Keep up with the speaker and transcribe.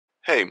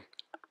Hey,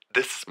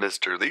 this is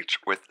Mr. Leach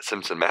with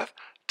Simpson Math.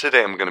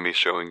 Today I'm going to be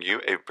showing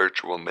you a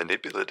virtual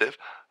manipulative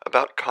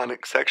about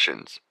conic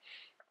sections.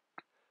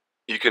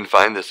 You can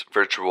find this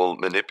virtual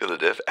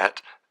manipulative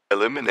at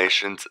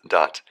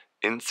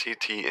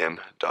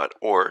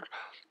illuminations.nctm.org.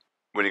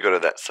 When you go to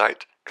that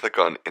site, click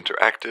on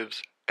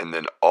Interactives and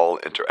then All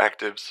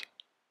Interactives.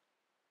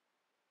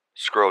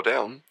 Scroll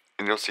down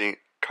and you'll see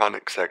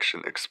Conic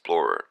Section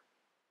Explorer.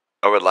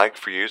 I would like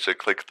for you to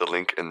click the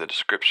link in the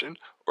description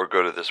or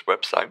go to this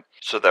website,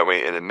 so that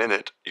way in a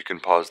minute you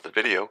can pause the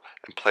video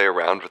and play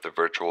around with the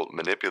virtual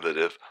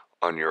manipulative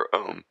on your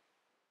own.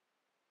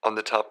 On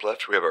the top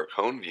left we have our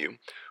cone view.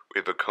 We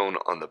have a cone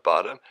on the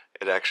bottom.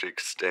 It actually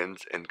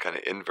extends and kind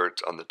of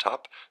inverts on the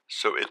top,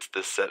 so it's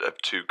this set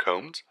of two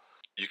cones.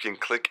 You can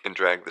click and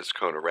drag this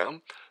cone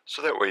around,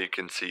 so that way you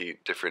can see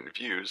different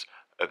views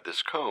of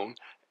this cone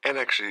and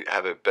actually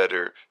have a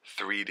better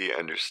 3D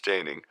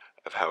understanding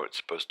of how it's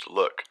supposed to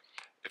look.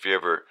 If you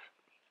ever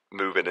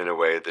move it in a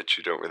way that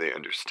you don't really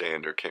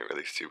understand or can't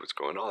really see what's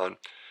going on,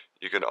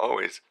 you can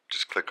always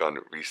just click on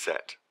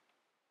Reset.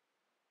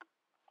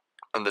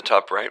 On the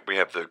top right, we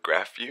have the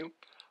graph view.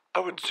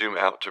 I would zoom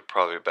out to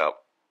probably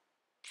about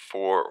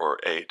 4 or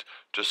 8,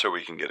 just so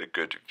we can get a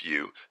good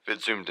view. If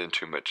it's zoomed in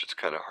too much, it's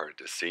kind of hard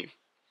to see.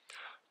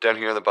 Down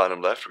here on the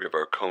bottom left, we have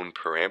our cone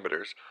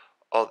parameters.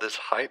 All this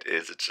height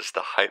is, it's just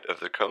the height of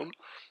the cone.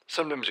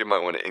 Sometimes you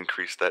might want to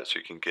increase that so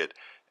you can get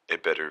a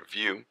better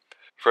view.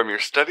 From your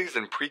studies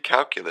in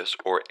pre-calculus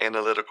or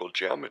analytical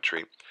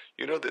geometry,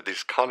 you know that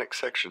these conic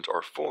sections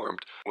are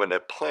formed when a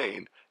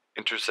plane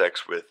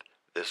intersects with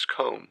this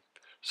cone.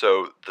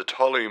 So the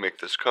taller you make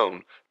this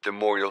cone, the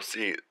more you'll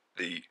see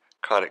the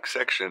conic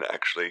section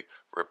actually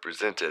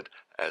represented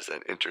as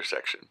an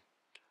intersection.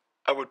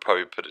 I would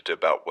probably put it to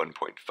about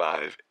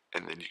 1.5,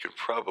 and then you can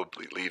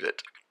probably leave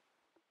it.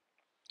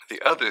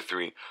 The other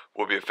three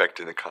will be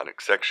affecting the conic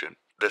section.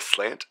 The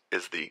slant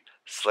is the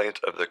slant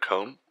of the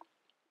cone.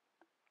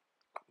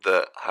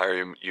 The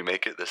higher you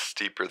make it, the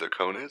steeper the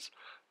cone is.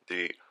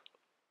 The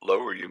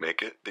lower you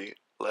make it, the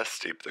less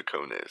steep the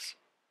cone is.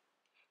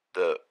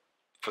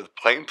 For the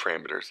plane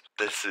parameters,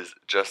 this is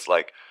just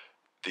like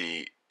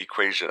the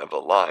equation of a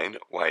line,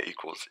 y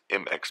equals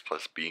mx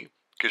plus b,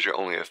 because you're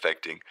only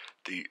affecting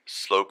the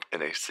slope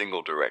in a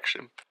single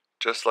direction.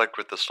 Just like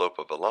with the slope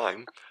of a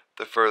line,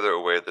 the further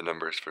away the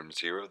number is from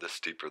 0, the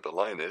steeper the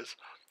line is,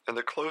 and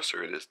the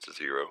closer it is to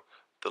 0,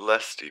 the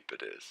less steep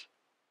it is.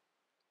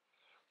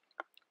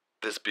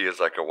 This b is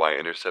like a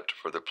y-intercept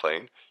for the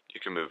plane. You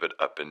can move it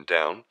up and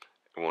down.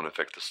 It won't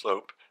affect the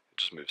slope. It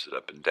just moves it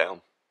up and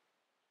down.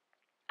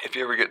 If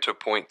you ever get to a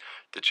point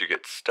that you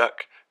get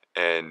stuck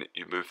and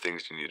you move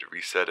things, you need to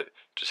reset it,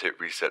 just hit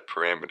reset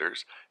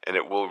parameters, and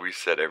it will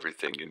reset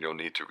everything, and you'll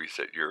need to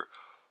reset your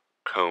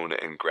cone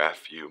and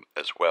graph view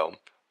as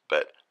well,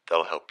 but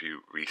that'll help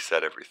you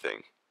reset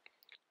everything.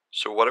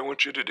 So what I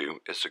want you to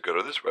do is to go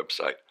to this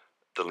website.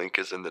 The link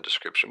is in the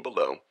description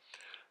below.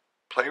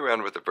 Play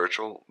around with the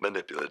virtual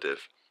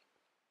manipulative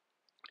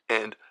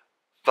and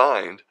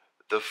find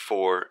the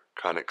 4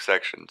 conic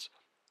sections.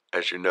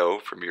 As you know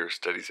from your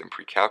studies in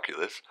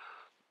pre-calculus,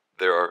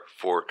 there are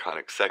 4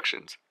 conic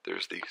sections.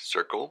 There's the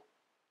circle,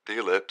 the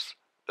ellipse,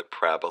 the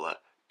parabola,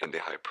 and the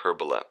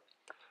hyperbola.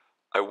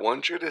 I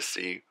want you to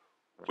see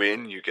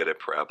when you get a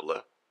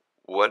parabola,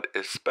 what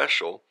is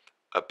special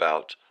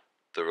about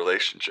the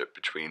relationship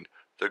between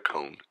the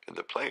cone and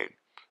the plane.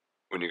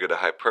 When you get a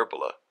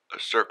hyperbola, a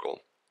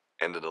circle,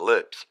 and an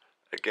ellipse,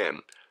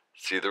 again,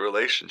 see the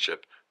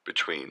relationship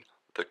between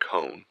the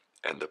cone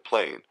and the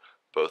plane,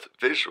 both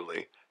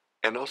visually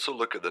and also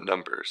look at the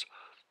numbers.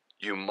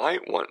 You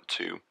might want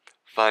to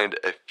find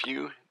a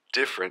few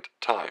different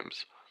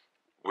times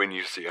when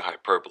you see a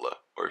hyperbola,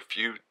 or a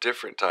few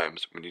different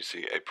times when you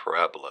see a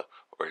parabola,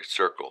 or a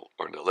circle,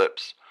 or an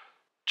ellipse.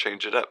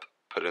 Change it up.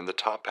 Put in the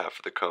top half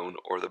of the cone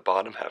or the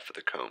bottom half of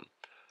the cone.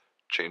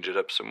 Change it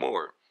up some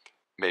more.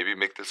 Maybe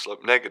make the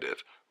slope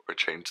negative, or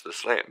change the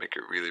slant, make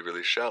it really,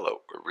 really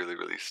shallow, or really,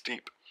 really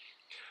steep.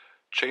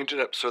 Change it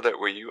up so that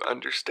way you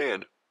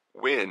understand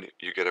when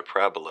you get a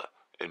parabola,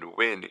 and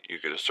when you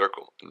get a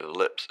circle, an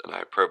ellipse, and a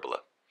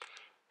hyperbola.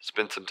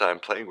 Spend some time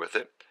playing with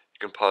it. You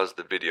can pause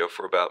the video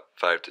for about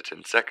 5 to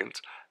 10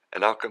 seconds,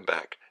 and I'll come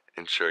back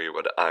and show you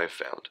what I've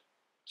found.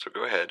 So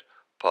go ahead,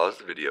 pause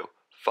the video,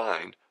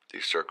 find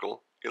the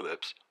circle,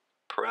 ellipse,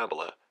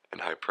 parabola,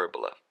 and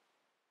hyperbola.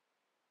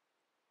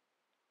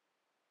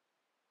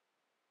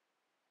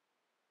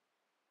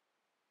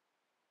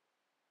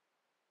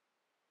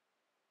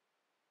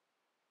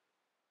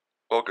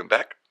 Welcome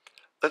back.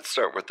 Let's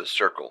start with the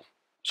circle.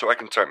 So I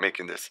can start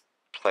making this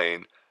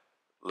plane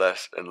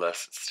less and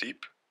less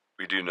steep.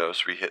 We do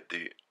notice we hit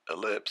the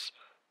ellipse,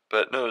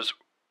 but notice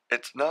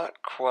it's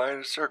not quite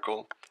a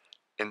circle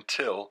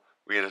until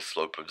we hit a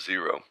slope of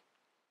 0.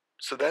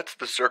 So that's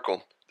the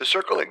circle. The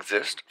circle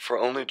exists for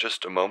only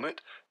just a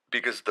moment,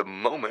 because the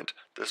moment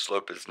the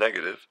slope is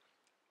negative,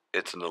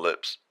 it's an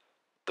ellipse.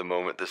 The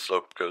moment the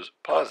slope goes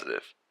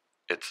positive,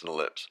 it's an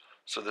ellipse.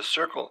 So the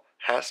circle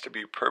has to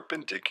be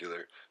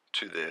perpendicular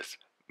to this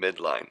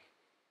midline.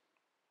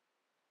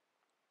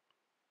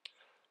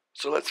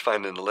 So let's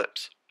find an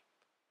ellipse.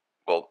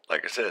 Well,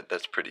 like I said,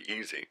 that's pretty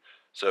easy.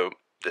 So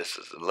this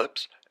is an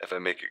ellipse. If I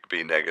make it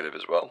be negative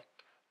as well,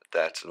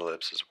 that's an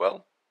ellipse as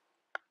well.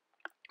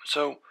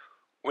 So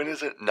when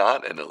is it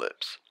not an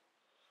ellipse?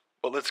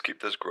 Well, let's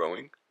keep this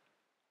growing.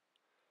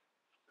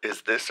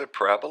 Is this a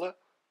parabola?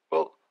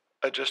 Well,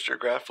 adjust your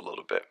graph a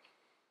little bit.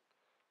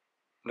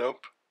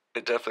 Nope,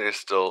 it definitely is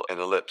still an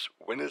ellipse.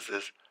 When is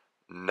this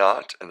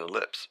not an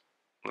ellipse?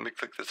 Let me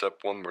click this up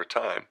one more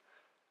time.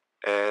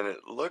 And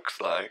it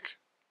looks like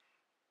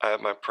I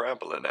have my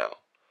parabola now.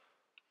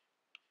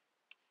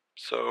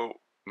 So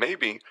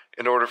maybe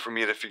in order for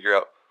me to figure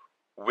out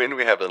when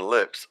we have an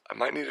ellipse, I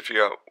might need to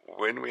figure out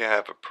when we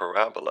have a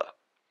parabola.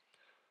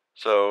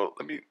 So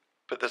let me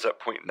put this at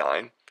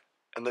 0.9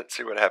 and let's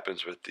see what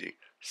happens with the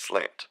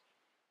slant.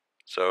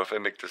 So if I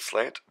make the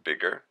slant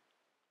bigger,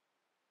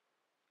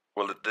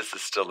 well, this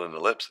is still an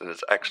ellipse and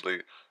it's actually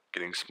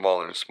getting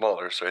smaller and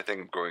smaller, so I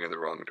think I'm going in the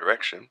wrong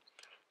direction.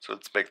 So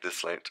let's make this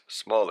slant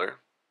smaller.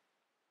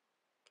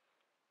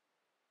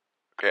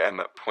 Okay, I'm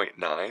at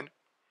 0.9.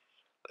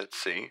 Let's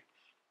see.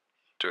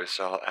 Do I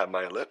still have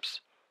my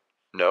ellipse?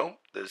 No,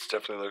 this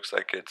definitely looks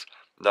like it's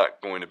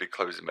not going to be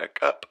closing back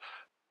up.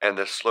 And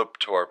the slope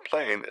to our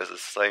plane is the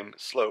same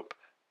slope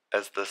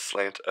as the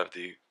slant of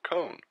the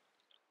cone.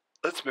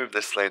 Let's move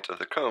the slant of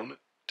the cone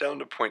down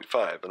to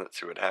 0.5 and let's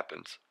see what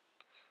happens.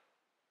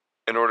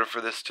 In order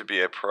for this to be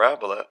a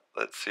parabola,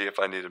 let's see if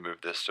I need to move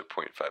this to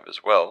 0.5 as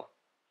well.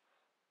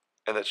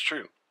 And that's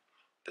true.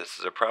 This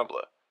is a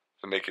parabola.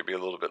 If I make it be a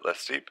little bit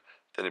less steep,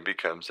 then it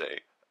becomes a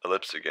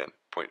ellipse again.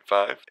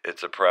 0.5,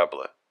 it's a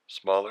parabola.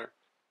 Smaller,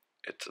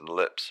 it's an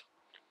ellipse.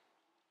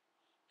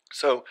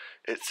 So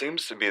it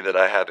seems to be that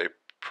I have a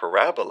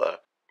parabola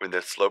when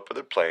the slope of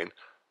the plane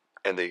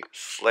and the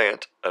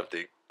slant of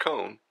the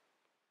cone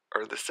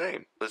are the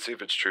same. Let's see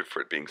if it's true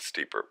for it being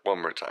steeper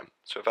one more time.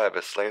 So if I have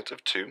a slant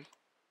of 2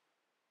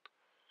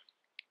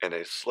 and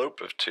a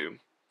slope of 2,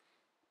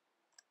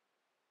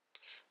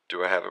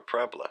 do I have a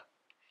parabola?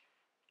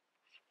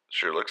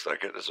 Sure looks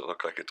like it. Doesn't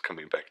look like it's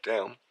coming back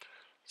down.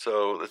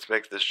 So let's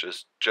make this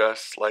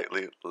just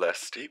slightly less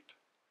steep.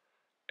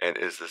 And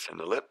is this an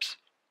ellipse?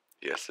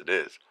 Yes, it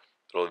is.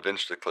 It'll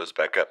eventually close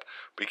back up.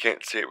 We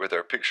can't see it with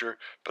our picture,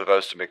 but if I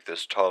was to make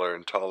this taller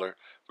and taller,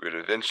 we would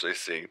eventually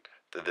see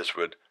that this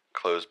would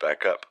close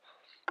back up.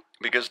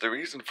 Because the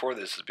reason for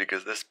this is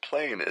because this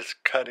plane is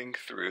cutting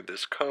through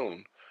this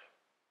cone,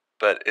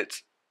 but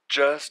it's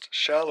just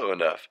shallow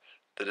enough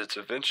that it's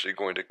eventually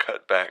going to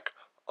cut back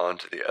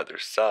onto the other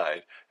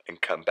side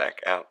and come back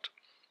out.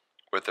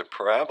 With a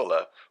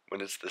parabola,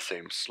 when it's the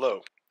same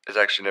slope, it's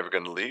actually never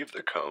going to leave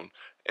the cone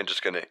and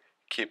just going to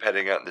keep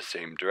heading out in the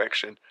same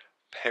direction,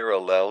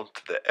 parallel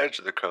to the edge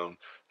of the cone,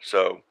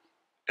 so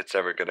it's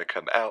never going to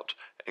come out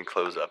and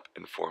close up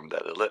and form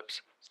that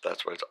ellipse. So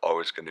that's why it's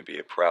always going to be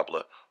a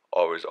parabola,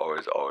 always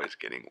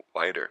getting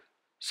wider.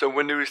 So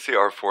when do we see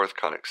our fourth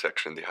conic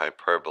section, the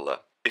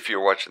hyperbola? If you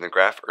were watching the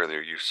graph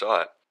earlier, you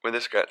saw it. When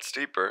this got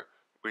steeper,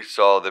 we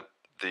saw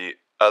the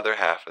other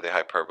half of the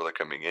hyperbola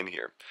coming in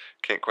here.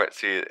 Can't quite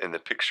see it in the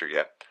picture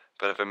yet,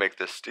 but if I make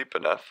this steep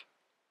enough,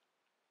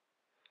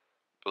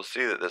 you'll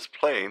see that this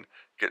plane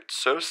gets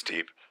so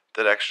steep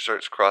that it actually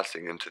starts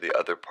crossing into the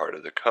other part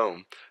of the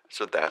cone,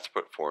 so that's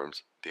what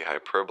forms the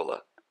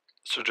hyperbola.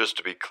 So just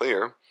to be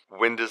clear,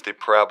 when does the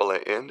parabola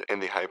end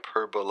and the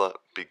hyperbola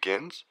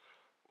begins?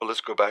 Well,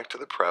 let's go back to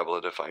the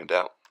parabola to find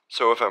out.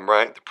 So if I'm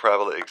right, the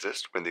parabola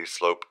exists when the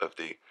slope of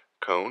the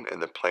cone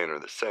and the plane are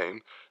the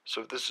same.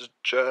 So if this is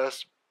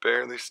just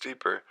barely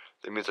steeper,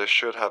 that means I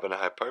should have a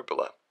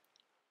hyperbola.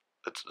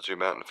 Let's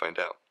zoom out and find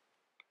out.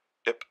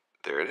 Yep,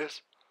 there it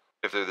is.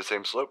 If they're the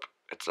same slope,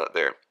 it's not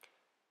there.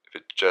 If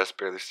it's just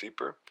barely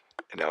steeper,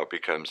 and now it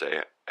becomes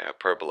a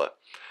hyperbola.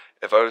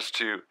 If I was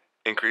to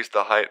increase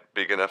the height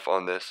big enough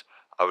on this,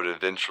 I would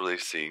eventually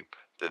see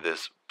that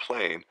this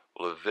plane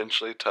will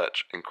eventually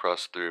touch and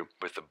cross through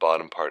with the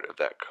bottom part of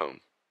that cone.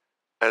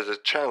 As a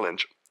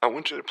challenge, I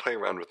want you to play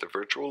around with the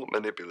virtual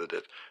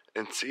manipulative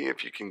and see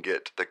if you can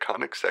get the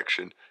conic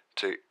section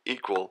to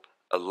equal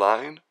a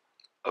line,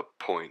 a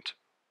point,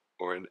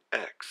 or an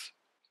X.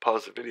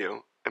 Pause the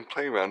video and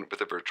play around with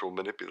the virtual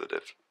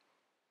manipulative.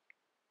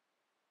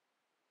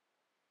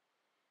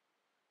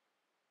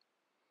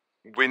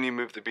 When you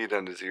move the B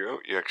down to 0,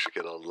 you actually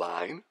get a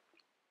line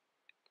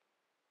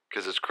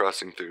because it's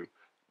crossing through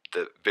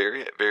the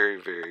very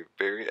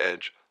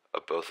edge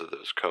of both of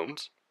those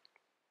cones.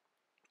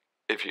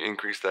 If you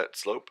increase that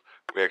slope,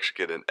 we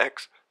actually get an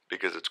X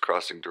because it's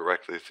crossing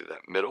directly through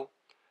that middle.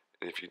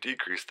 And if you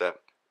decrease that,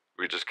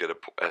 we just get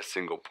a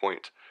single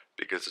point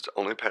because it's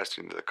only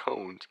passing the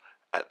cones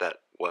at that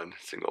one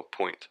single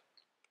point.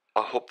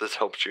 I hope this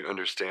helps you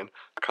understand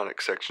conic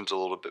sections a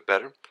little bit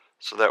better,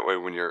 so that way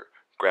when you're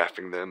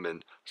graphing them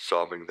and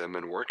solving them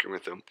and working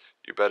with them,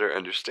 you better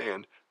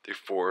understand the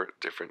 4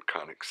 different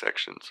conic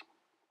sections.